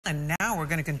And now we're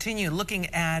going to continue looking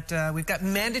at, we've got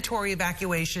mandatory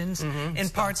evacuations in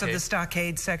parts of the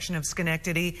Stockade section of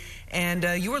Schenectady. And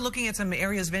you were looking at some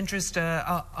areas of interest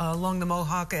along the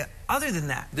Mohawk. Other than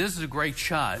that, this is a great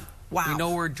shot. Wow. We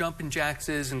know where Jumpin' Jacks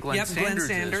is and Glenn Sanders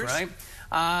is,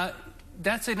 right?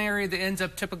 That's an area that ends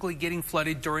up typically getting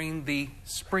flooded during the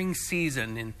spring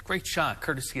season. And great shot,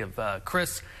 courtesy of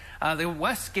Chris. The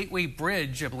West Gateway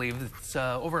Bridge, I believe, it's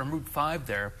over on Route 5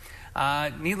 there.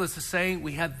 Needless to say,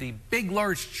 we had the big,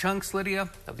 large chunks, Lydia,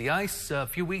 of the ice a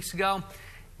few weeks ago.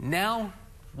 Now,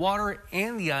 water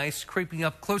and the ice creeping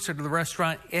up closer to the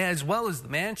restaurant as well as the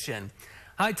mansion.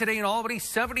 High today in Albany,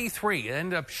 73. It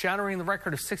ended up shattering the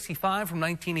record of 65 from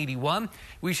 1981.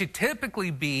 We should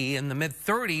typically be in the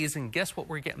mid-30s, and guess what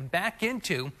we're getting back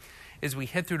into as we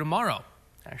head through tomorrow.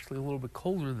 Actually, a little bit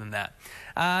colder than that.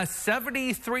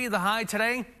 73 the high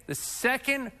today, the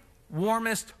second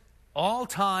warmest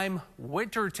all-time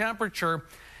winter temperature.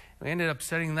 We ended up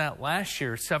setting that last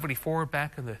year, 74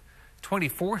 back on the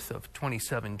 24th of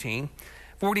 2017.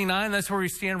 49, that's where we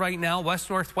stand right now.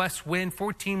 West-northwest wind,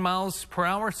 14 miles per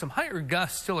hour. Some higher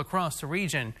gusts still across the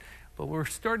region, but we're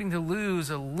starting to lose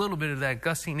a little bit of that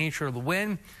gusty nature of the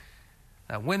wind.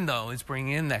 That wind, though, is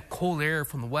bringing in that cold air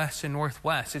from the west and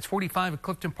northwest. It's 45 at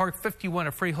Clifton Park, 51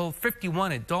 at Freehold,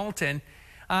 51 at Dalton.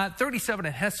 37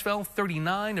 at Hessville,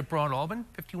 39 at Broad Alban,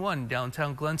 51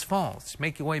 downtown Glens Falls.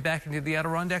 Make your way back into the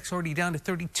Adirondacks, already down to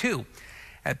 32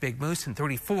 at Big Moose and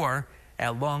 34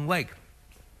 at Long Lake.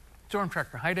 Storm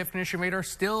Tracker high definition radar,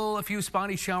 still a few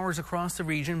spotty showers across the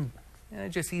region,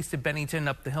 just east of Bennington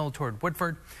up the hill toward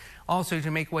Woodford. Also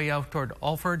to make way out toward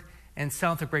Alford and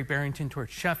south of Great Barrington toward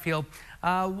Sheffield.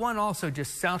 One also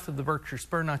just south of the Berkshire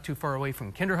Spur, not too far away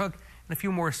from Kinderhook. And a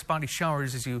few more spotty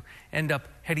showers as you end up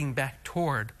heading back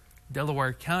toward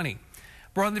Delaware County.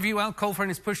 Broaden the view out, cold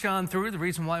front is pushed on through. The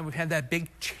reason why we've had that big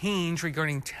change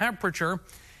regarding temperature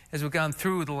as we've gone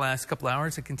through the last couple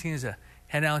hours, it continues to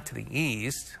head out to the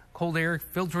east. Cold air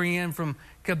filtering in from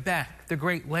Quebec, the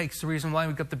Great Lakes. The reason why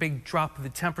we got the big drop of the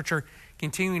temperature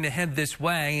continuing to head this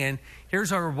way. And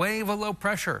here's our wave of low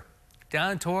pressure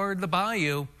down toward the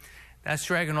bayou. That's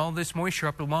dragging all this moisture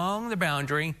up along the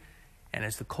boundary. And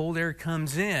as the cold air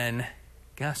comes in,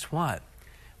 guess what?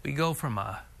 We go from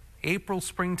a April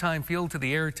springtime feel to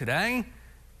the air today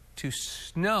to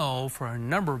snow for a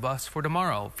number of us for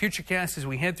tomorrow. Futurecast as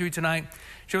we head through tonight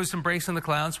shows some breaks in the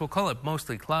clouds. We'll call it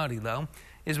mostly cloudy, though.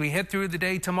 As we head through the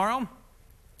day tomorrow,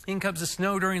 in comes the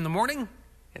snow during the morning,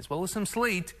 as well as some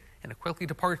sleet, and it quickly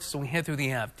departs as we head through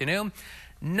the afternoon.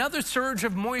 Another surge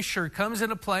of moisture comes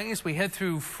into play as we head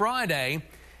through Friday.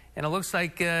 And it looks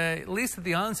like, at least at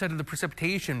the onset of the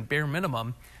precipitation, bare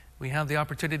minimum, we have the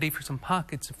opportunity for some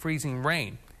pockets of freezing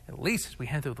rain. At least as we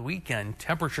head through the weekend,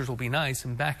 temperatures will be nice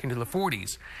and back into the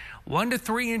 40s. 1 to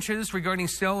 3 inches regarding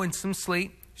snow and some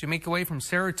sleet as you make your way from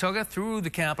Saratoga through the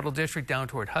Capital District down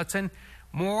toward Hudson.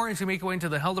 More as you make your way into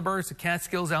the Helderbergs, the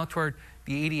Catskills out toward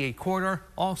the 88 corridor.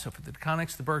 Also for the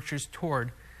Deconics, the Berkshires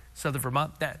toward southern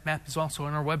Vermont. That map is also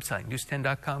on our website,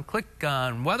 news10.com. Click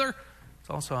on weather. It's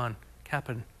also on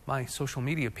Cap'n my social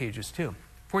media pages too.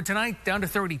 For tonight, down to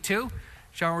 32.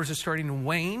 Showers are starting to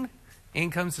wane. In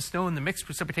comes the snow and the mixed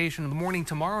precipitation in the morning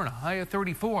tomorrow and a high of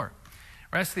 34.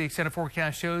 Rest of the extended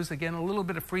forecast shows, again, a little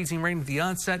bit of freezing rain at the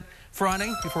onset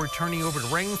Friday before turning over to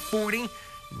rain, 40.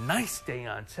 Nice day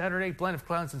on Saturday. Blend of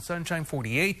clouds and sunshine,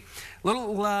 48.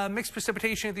 Little mixed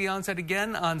precipitation at the onset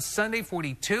again on Sunday,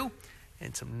 42.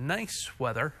 And some nice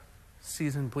weather,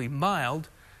 seasonably mild,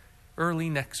 early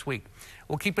next week.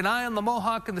 We'll keep an eye on the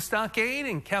Mohawk and the Stockade,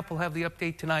 and Cap will have the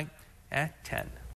update tonight at 10.